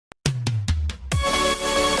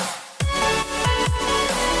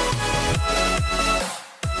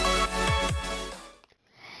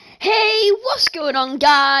going on,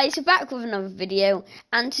 guys? We're back with another video,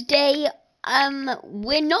 and today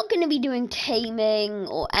we're not going to be doing taming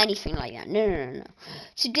or anything like that. No.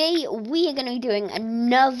 Today we are going to be doing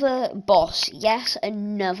another boss. Yes,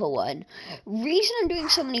 another one. Reason I'm doing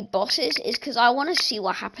so many bosses is because I want to see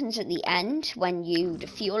what happens at the end when you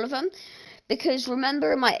defeat all of them. Because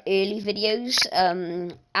remember in my early videos,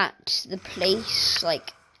 at the place,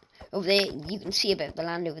 like over there, you can see a bit of the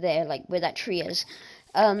land over there, like where that tree is.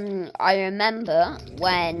 I remember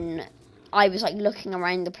when I was like looking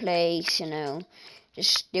around the place, you know,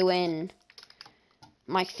 just doing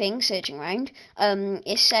my thing, searching around.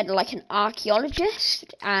 It said like an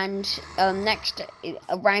archaeologist, and next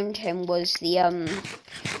around him was the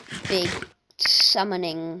big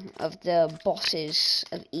summoning of the bosses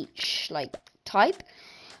of each like type.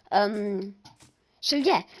 So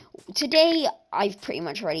yeah, today I've pretty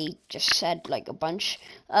much already just said like a bunch.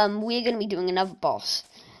 We're gonna be doing another boss.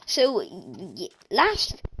 So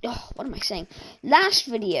last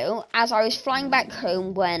video, as I was flying back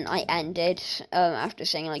home when I ended, after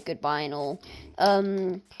saying like goodbye and all,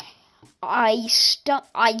 I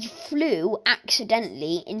flew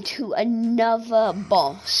accidentally into another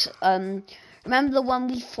boss. Remember the one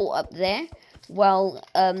we fought up there? Well,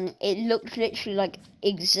 it looked literally like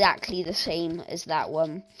exactly the same as that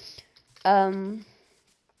one.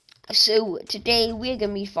 So today we're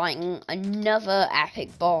gonna be fighting another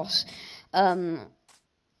epic boss. I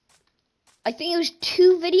think it was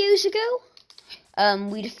 2 videos ago.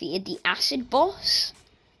 We defeated the acid boss.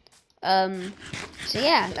 So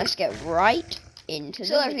yeah, let's get right into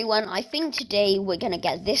So everyone, I think today we're gonna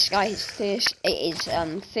get this guy's first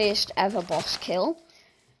ever boss kill,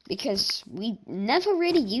 because we never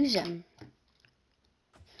really use him.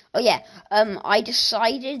 Oh yeah, I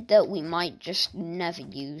decided that we might just never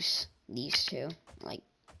use these two. Like,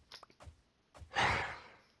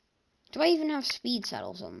 do I even have speed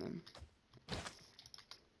saddles on them?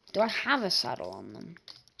 Do I have a saddle on them?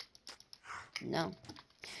 No.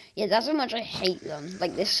 Yeah, that's how much I hate them.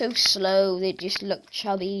 Like, they're so slow, they just look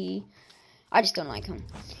chubby. I just don't like them.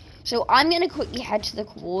 So I'm going to quickly head to the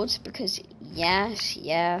coords, because yes,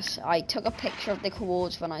 I took a picture of the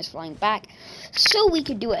coords when I was flying back, so we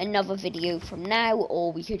could do it another video from now,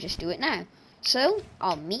 or we could just do it now. So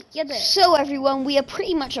I'll meet you there. So everyone, we are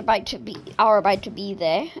pretty much about to be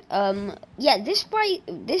there. Yeah, this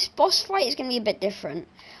boss fight is going to be a bit different.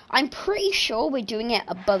 I'm pretty sure we're doing it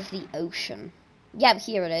above the ocean. Yeah,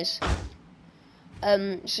 here it is.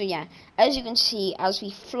 So yeah, as you can see, as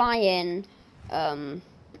we fly in,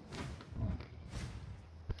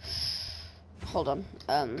 hold on,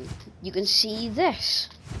 you can see this.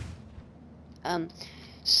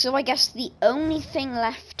 So I guess the only thing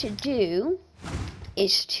left to do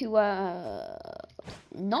is to,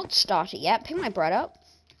 not start it yet, pick my bread up,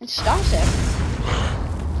 and start it.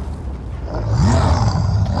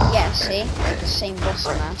 Yeah, see? Like the same boss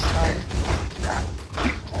as last time.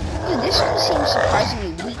 Ooh, this one seems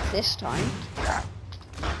surprisingly weak this time.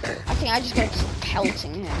 I think I just gotta keep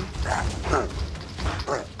pelting him.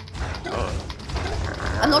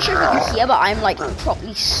 I'm not sure if you can hear, but I'm like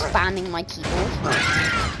properly spamming my keyboard.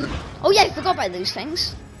 Oh yeah, I forgot about those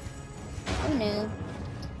things. Oh no.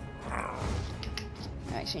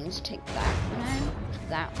 Alright, so we need to take that one out,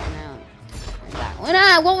 that one out, and that one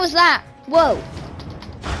out. What was that? Whoa.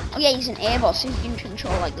 Oh yeah, he's an air boss, so he can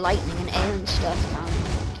control like lightning and air and stuff.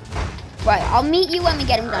 Right, I'll meet you when we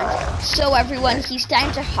get him down. So everyone, he's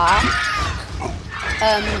down to half.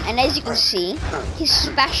 And as you can see, his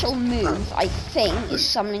special move, I think, is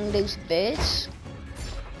summoning those birds.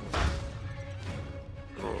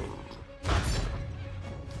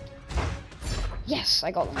 Yes,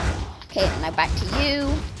 I got them. Okay, now back to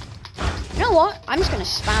you. You know what? I'm just gonna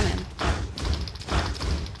spam him.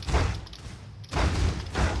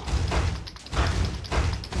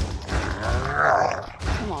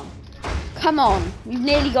 Come on, you've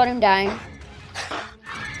nearly got him down.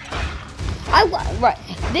 Right,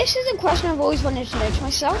 this is a question I've always wanted to know to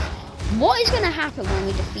myself. What is going to happen when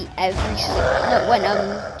we defeat every single...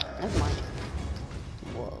 No, never mind.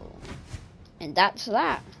 Whoa. And that's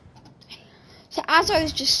that. So as I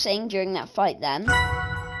was just saying during that fight then...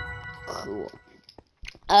 Cool.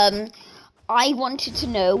 I wanted to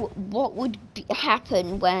know what would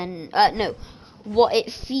happen when... what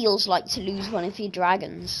it feels like to lose one of your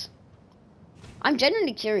dragons. I'm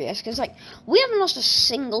genuinely curious, because, like, we haven't lost a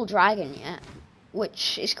single dragon yet,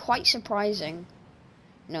 which is quite surprising,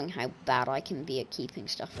 knowing how bad I can be at keeping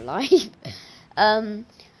stuff alive. That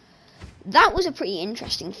was a pretty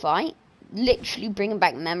interesting fight, literally bringing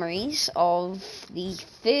back memories of the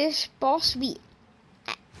first boss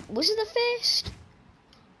was it the first?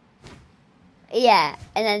 Yeah,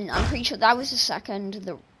 and then I'm pretty sure that was the second.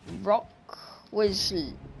 The rock was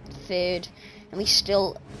third, and we've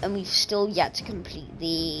still yet to complete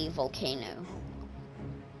the volcano.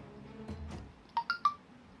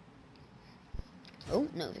 Oh,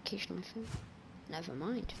 notification on my phone. Never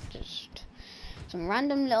mind, just some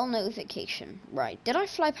random little notification. Right, did I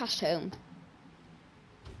fly past home?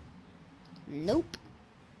 Nope.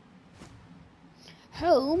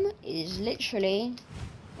 Home is literally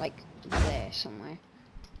like there somewhere.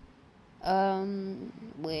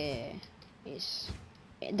 Where is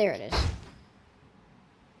there it is.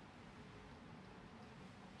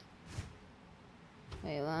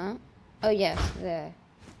 Wait, what? Oh yeah, there.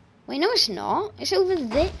 Wait, no it's not. It's over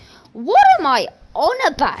there. What am I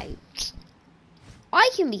on about? I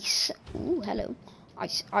can be so... Ooh, hello.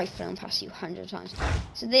 I've flown past you 100 times.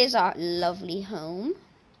 So there's our lovely home.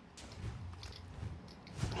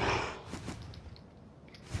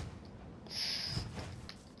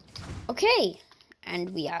 Okay,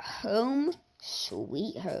 and we are home,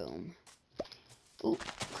 sweet home. Ooh,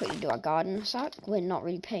 quickly do our garden a sec. We're not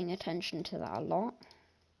really paying attention to that a lot.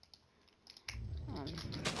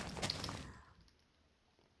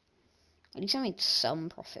 At least I made some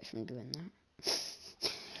profit from doing that.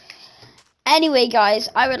 Anyway, guys,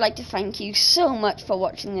 I would like to thank you so much for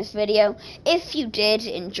watching this video. If you did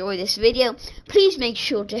enjoy this video, please make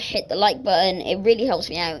sure to hit the like button. It really helps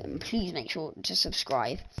me out, and please make sure to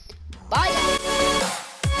subscribe. Bye!